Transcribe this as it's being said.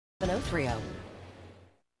7030.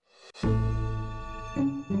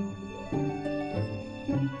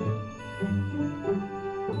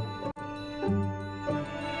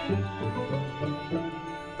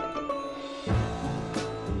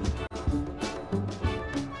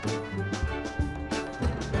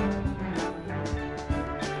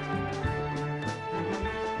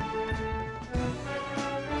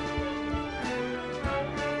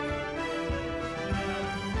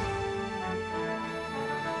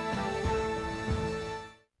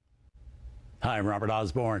 Hi, I'm Robert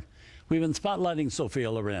Osborne. We've been spotlighting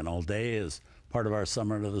Sophia Loren all day as part of our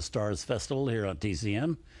Summer Under the Stars Festival here on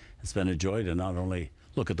TCM. It's been a joy to not only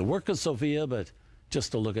look at the work of Sophia, but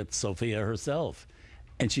just to look at Sophia herself.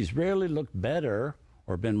 And she's rarely looked better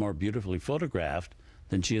or been more beautifully photographed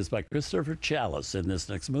than she is by Christopher Chalice in this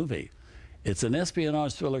next movie. It's an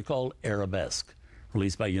espionage thriller called Arabesque,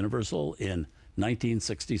 released by Universal in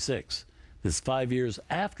 1966. This 5 years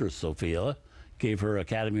after Sophia gave her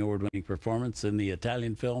Academy Award-winning performance in the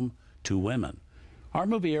Italian film Two Women. Our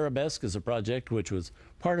movie Arabesque is a project which was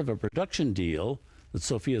part of a production deal that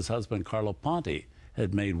Sophia's husband Carlo Ponti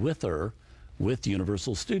had made with her with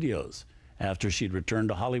Universal Studios after she'd returned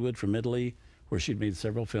to Hollywood from Italy, where she'd made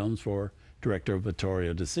several films for director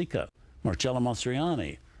Vittorio De Sica. Marcello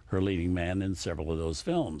Mastroianni, her leading man in several of those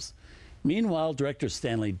films. Meanwhile, director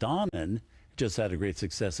Stanley Donen just had a great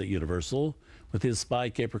success at Universal with his spy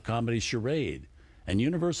caper comedy Charade, and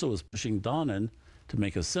Universal was pushing Donen to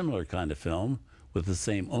make a similar kind of film with the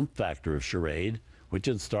same oomph factor of Charade, which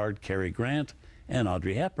had starred Cary Grant and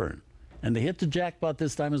Audrey Hepburn. And they hit the jackpot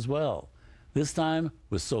this time as well, this time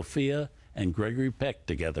with Sophia and Gregory Peck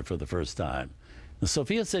together for the first time. Now,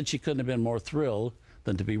 Sophia said she couldn't have been more thrilled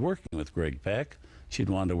than to be working with Greg Peck. She'd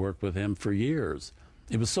wanted to work with him for years.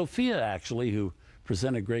 It was Sophia, actually, who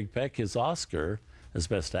presented Greg Peck his Oscar as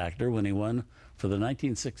Best Actor when he won for the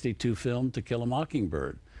 1962 film To Kill a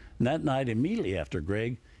Mockingbird. And that night, immediately after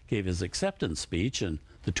Greg gave his acceptance speech and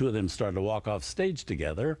the two of them started to walk off stage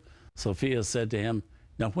together, Sophia said to him,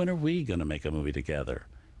 "Now, when are we going to make a movie together?"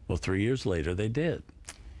 Well, 3 years later, they did.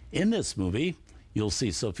 In this movie, you'll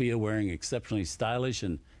see Sophia wearing exceptionally stylish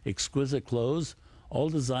and exquisite clothes, all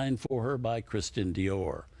designed for her by Christian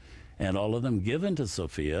Dior, and all of them given to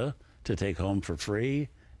Sophia to take home for free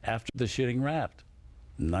after the shooting wrapped.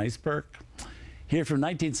 Nice perk. Here from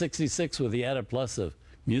 1966 with the added plus of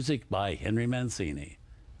music by Henry Mancini,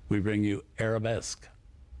 we bring you Arabesque.